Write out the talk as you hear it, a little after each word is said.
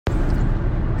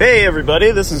Hey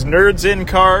everybody, this is Nerds in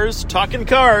Cars, talking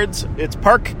cards. It's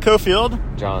Park Cofield.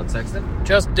 John Sexton.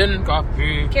 Justin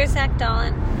Coffee. Kirsak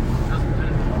Dolan.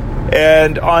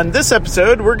 And on this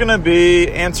episode, we're going to be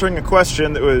answering a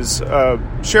question that was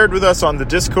shared with us on the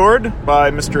Discord by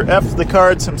Mr. F. the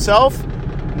Cards himself,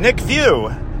 Nick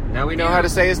View. Now we know how to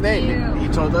say his name. He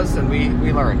told us and we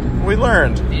learned. We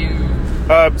learned.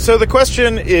 So the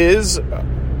question is,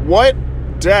 what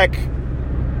deck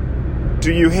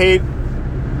do you hate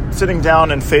sitting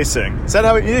down and facing? Is that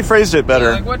how you phrased it better?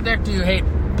 Yeah, like, what deck do you hate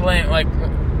playing? Like,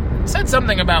 said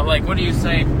something about, like, what do you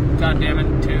say, God damn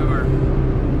it, to, or...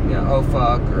 Yeah, oh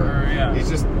fuck, or yeah. He's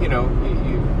just, you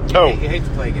hate to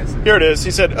play against him. Here it is.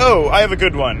 He said, oh, I have a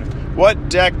good one. What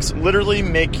decks literally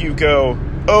make you go,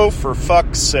 oh, for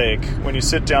fuck's sake, when you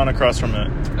sit down across from it?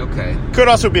 Okay. Could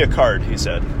also be a card, he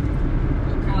said.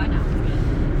 Oh, I know.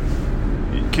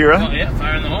 Kira? Oh, yeah,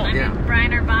 fire in the hole. I know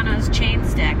Brian Urbano's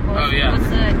Chains deck. What's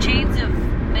the Chains of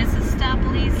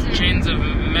Mephistopheles? Chains of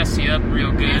mess you up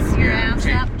real good. Mess your ass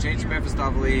up. Chains of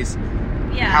Mephistopheles,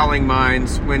 Yeah. Howling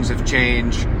Minds, Winds of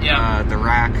Change, the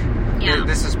Rack. Yeah.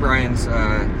 This is Brian's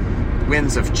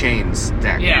Winds of Chains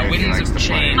deck. Yeah, that he Winds likes of to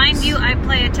play. Chains. Mind you, I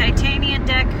play a Titania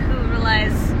deck who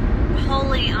relies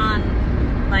wholly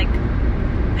on, like,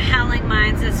 Howling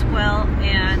Minds as well,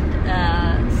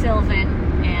 and Sylvan,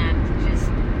 and just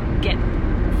get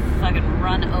fucking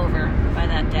run over by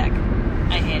that deck.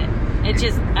 I hate it. It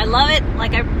just, I love it.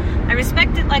 Like, I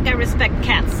respect it like I respect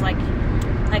cats. Like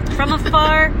from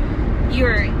afar,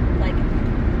 you're, like,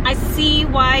 I see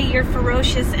why you're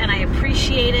ferocious, and I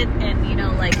appreciate it, and,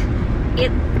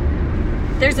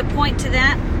 there's a point to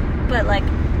that, but, like,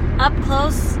 up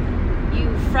close,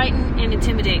 you frighten and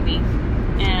intimidate me,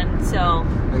 and so...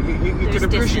 You can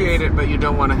appreciate it, but you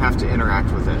don't want to have to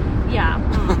interact with it. Yeah.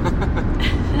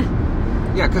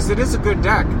 Yeah, because it is a good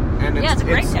deck, and it's a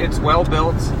great deck. It's well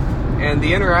built, and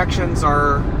the interactions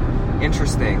are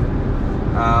interesting,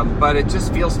 but it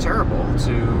just feels terrible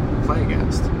to play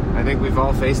against. I think we've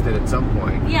all faced it at some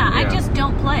point. Yeah, I just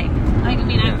don't play.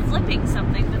 I'm flipping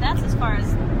something, but that's as far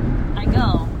as I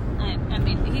go. I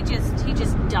mean, he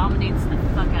just dominates the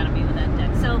fuck out of me with that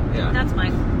deck. So that's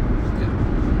mine.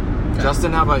 Yeah.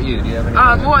 Justin, how about you? Do you have any?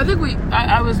 Well, I think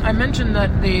I mentioned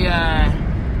that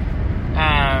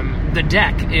the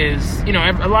deck is,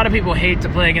 a lot of people hate to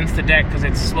play against the deck because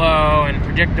it's slow and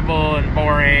predictable and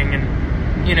boring,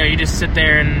 and you just sit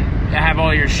there and have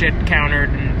all your shit countered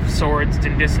and swords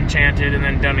and disenchanted and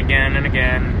then done again and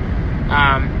again.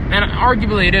 And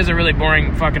arguably it is a really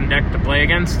boring fucking deck to play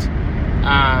against.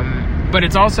 But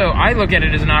it's also, I look at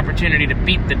it as an opportunity to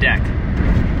beat the deck.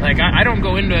 Like, I don't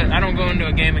go into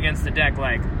a game against the deck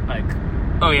like,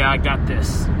 oh yeah, I got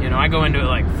this. I go into it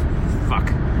like, fuck,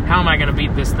 how am I going to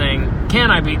beat this thing?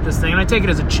 Can I beat this thing? And I take it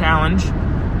as a challenge,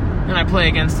 and I play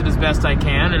against it as best I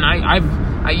can. And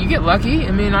you get lucky.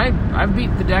 I mean, I've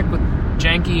beat the deck with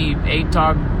janky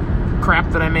ATOG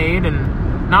crap that I made,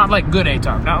 and not like good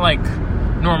ATOG, not like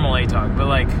normal ATOG, but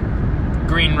like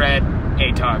green-red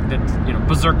ATOG, that's,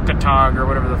 Berserk ATOG or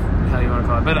whatever the hell you want to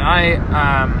call it. But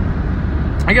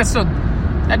I guess so.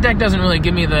 That deck doesn't really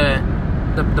give me the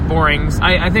borings.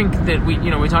 I think that we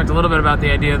talked a little bit about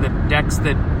the idea that decks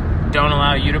that don't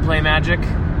allow you to play Magic,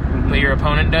 but your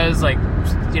opponent does, like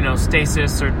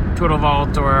Stasis or Twiddle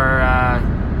Vault or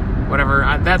whatever.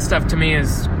 That stuff to me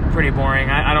is pretty boring.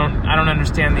 I don't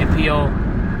understand the appeal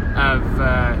of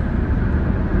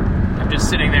just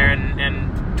sitting there and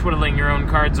twiddling your own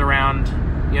cards around.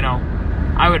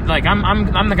 I would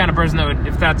I'm the kind of person that would,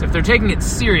 if they're taking it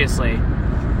seriously,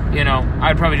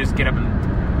 I'd probably just get up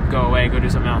and go away, go do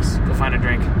something else, go find a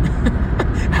drink,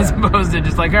 as opposed to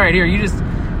just like, all right, here,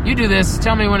 you do this,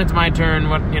 tell me when it's my turn,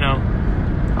 we'll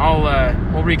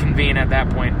reconvene at that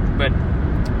point. But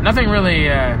nothing really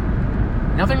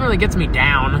gets me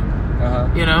down.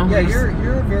 Yeah,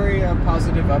 you're a very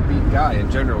positive, upbeat guy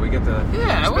in general. We get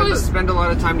to spend a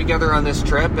lot of time together on this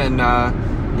trip, and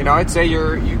I'd say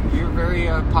you're very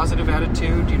positive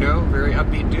attitude. Very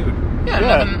upbeat dude.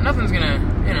 Yeah. Nothing's gonna.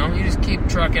 You just keep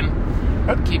trucking,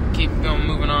 keep going,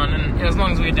 moving on, and as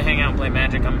long as we get to hang out and play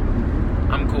Magic,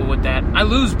 I'm cool with that. I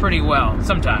lose pretty well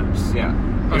sometimes. Yeah.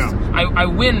 I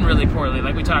win really poorly,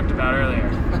 like we talked about earlier.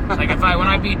 Like when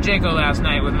I beat Jaco last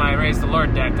night with my Raise the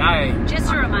Lord deck,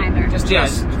 just a reminder.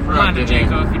 Reminder,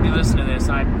 Jaco, if you do listen to this,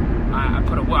 I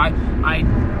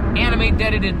animate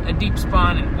deaded a deep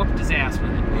spawn and whooped his ass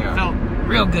with it. Yeah. It felt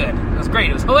real good. It was great.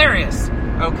 It was hilarious.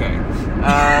 Okay.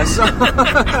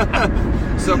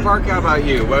 So Park, how about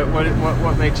you?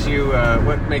 What makes you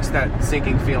what makes that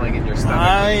sinking feeling in your stomach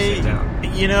when you sit down?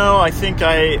 I think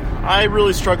I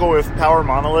really struggle with power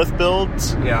monolith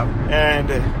builds. Yeah. And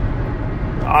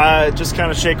I just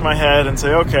kind of shake my head and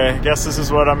say, okay, I guess this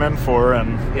is what I'm in for,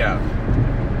 and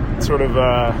sort of,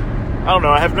 I don't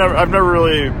know, I've never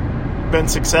really been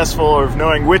successful of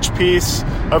knowing which piece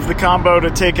of the combo to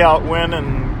take out when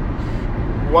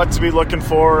and what to be looking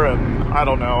for, and I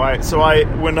don't know. As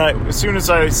soon as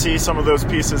I see some of those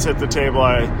pieces hit the table,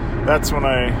 that's when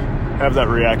I have that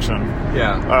reaction.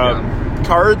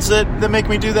 Cards that make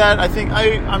me do that, I think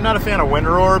I'm not a fan of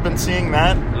Winter Orb, and seeing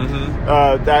that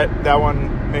that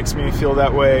one makes me feel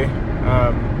that way.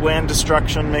 Land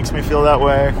Destruction makes me feel that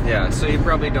way. Yeah, so you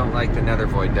probably don't like the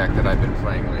Nethervoid deck that I've been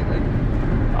playing lately.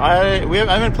 I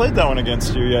haven't played that one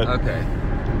against you yet. Okay.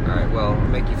 All right, well, I'll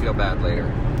make you feel bad later.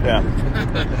 Yeah.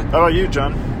 How about you,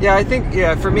 John? Yeah, I think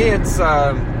for me it's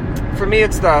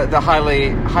the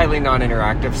highly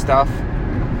non-interactive stuff.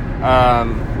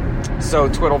 So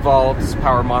Twiddle Vaults,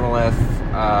 Power Monolith,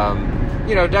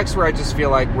 decks where I just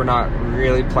feel like we're not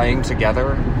really playing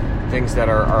together, things that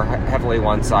are heavily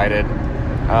one-sided.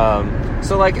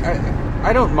 So like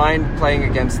I don't mind playing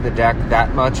against the deck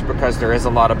that much because there is a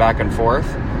lot of back and forth,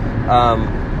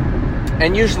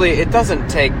 and usually it doesn't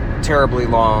take terribly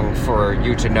long for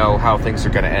you to know how things are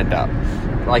going to end up.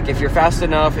 Like if you're fast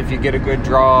enough, if you get a good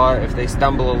draw, if they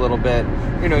stumble a little bit,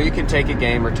 you can take a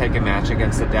game or take a match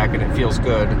against the deck, and it feels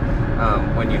good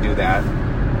when you do that.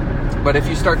 But if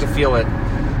you start to feel it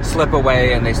slip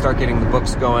away and they start getting the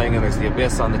books going and there's the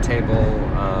Abyss on the table,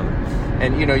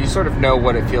 and you sort of know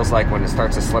what it feels like when it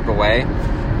starts to slip away,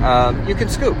 you can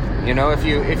scoop.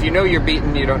 If you know you're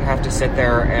beaten, you don't have to sit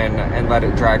there and let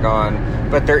it drag on.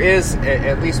 But there is,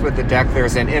 at least with the deck,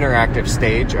 there's an interactive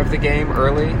stage of the game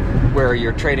early where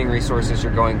you're trading resources,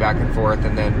 you're going back and forth,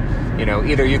 and then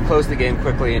either you close the game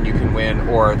quickly and you can win,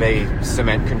 or they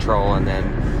cement control and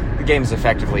then the game's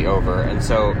effectively over. And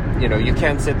so you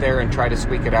can sit there and try to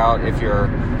squeak it out if you're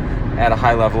at a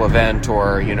high level event,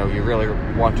 or you really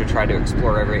want to try to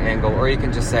explore every angle, or you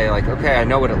can just say like, okay, I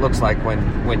know what it looks like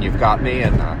when you've got me,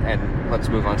 and let's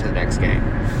move on to the next game.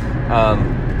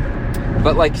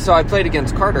 But so I played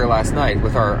against Carter last night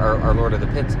with our Lord of the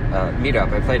Pits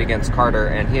meetup. I played against Carter,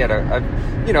 and he had I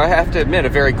have to admit, a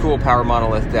very cool Power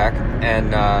Monolith deck,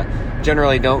 and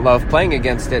generally don't love playing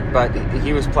against it, but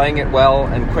he was playing it well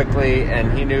and quickly,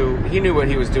 and he knew what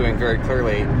he was doing very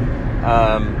clearly.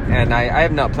 And I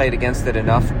have not played against it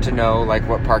enough to know like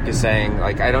what Park is saying.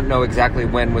 Like I don't know exactly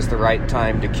when was the right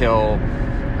time to kill,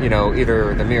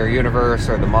 either the Mirror Universe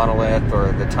or the Monolith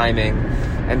or the timing.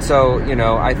 And so,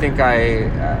 I think I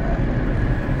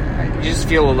just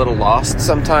feel a little lost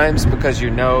sometimes because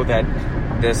that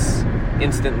this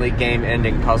instantly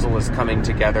game-ending puzzle is coming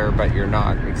together, but you're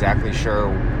not exactly sure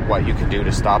what you can do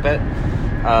to stop it.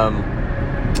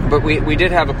 But we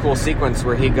did have a cool sequence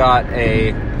where he got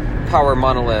a Power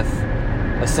Monolith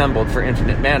assembled for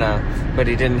infinite mana, but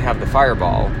he didn't have the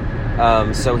Fireball.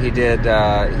 So he did.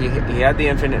 He had the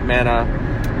infinite mana,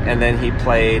 and then he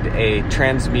played a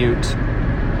transmute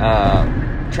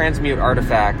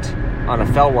artifact on a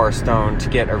Felwar Stone to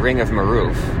get a Ring of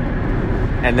Maruf,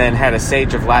 and then had a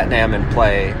Sage of Latnam in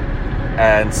play,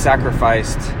 and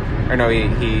sacrificed. Or no,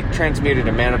 he transmuted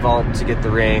a Mana Vault to get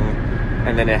the ring,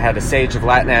 and then it had a Sage of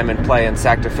Latnam in play and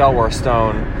sacked a Felwar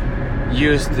Stone.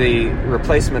 Used the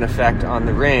replacement effect on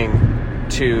the ring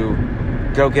to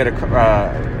go get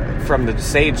from the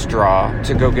Sage draw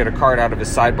to go get a card out of his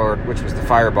sideboard, which was the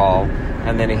Fireball,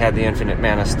 and then he had the infinite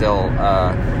mana still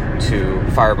to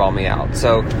Fireball me out.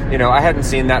 So, I hadn't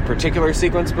seen that particular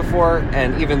sequence before,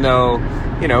 and even though,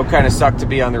 kind of sucked to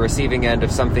be on the receiving end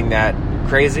of something that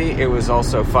crazy, it was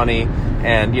also funny,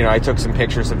 and, I took some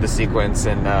pictures of the sequence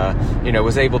and,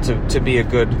 was able to be a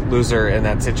good loser in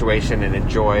that situation and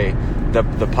enjoy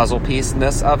the puzzle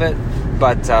piece-ness of it.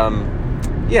 But,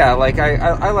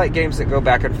 I like games that go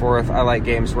back and forth. I like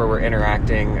games where we're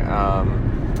interacting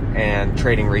and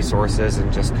trading resources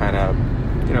and just kind of,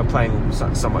 playing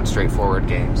somewhat straightforward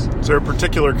games. Is there a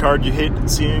particular card you hate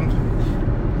seeing?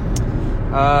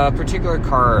 Particular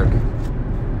card?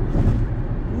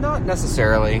 Not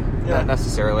necessarily. Yeah. Not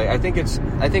necessarily. I think it's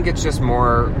just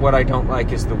more what I don't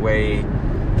like is the way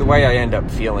I end up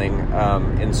feeling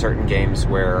in certain games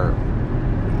where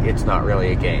it's not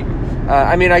really a game.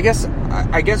 I guess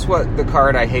what the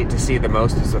card I hate to see the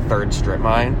most is the third strip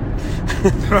mine.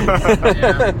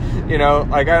 Yeah.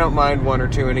 I don't mind one or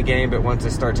two in a game, but once I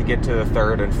start to get to the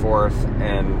third and fourth,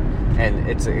 and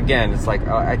it's like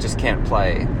I just can't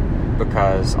play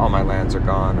because all my lands are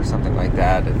gone or something like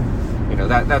that, and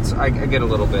that's I get a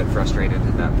little bit frustrated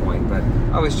at that point. But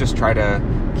I always just try to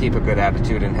keep a good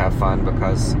attitude and have fun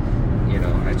because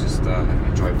I just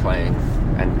enjoy playing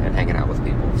and hanging out with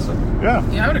people. So yeah,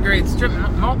 I would agree. Strip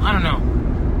mall, I don't know.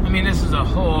 This is a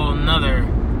whole nother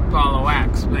ball of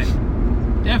wax, but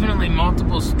definitely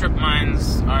multiple strip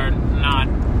mines are not.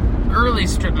 Early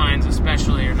strip mines,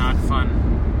 especially, are not fun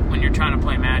when you're trying to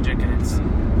play Magic, and it's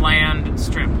land,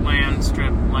 strip, lands.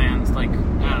 Like, I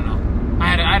don't know. I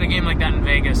had a game like that in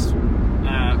Vegas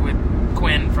with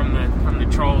Quinn from the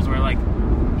Trolls, where like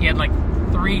he had like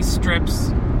 3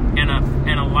 strips and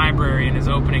a library in his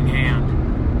opening hand,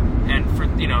 and for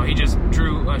he just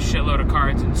drew a shitload of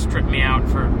cards and stripped me out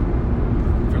for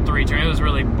 3 turns. It was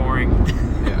really boring.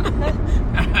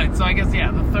 Yeah. So I guess the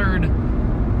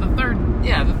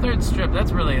third strip,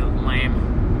 that's really lame.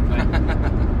 But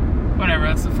whatever,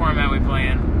 that's the format we play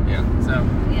in. Yeah. So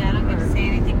yeah, I don't get to say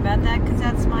anything about that because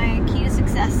that's my key to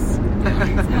success.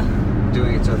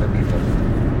 Doing it to other people.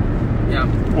 Yeah.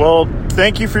 Well,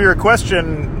 thank you for your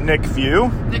question, Nick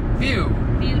View. Nick View.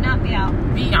 View, not meow.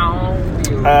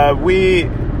 Meow. We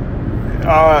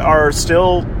are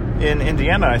still in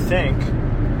Indiana, I think.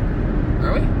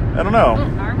 Are we? I don't know.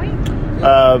 Are we?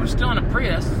 We're still in a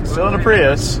Prius. Still in a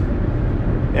Prius.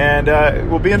 And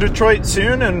we'll be in Detroit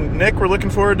soon. And Nick, we're looking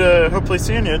forward to hopefully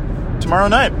seeing you tomorrow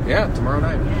night. Yeah, tomorrow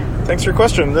night. Yes. Thanks for your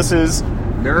question. This is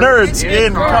Nerds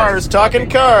in Cars Talking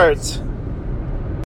Cards.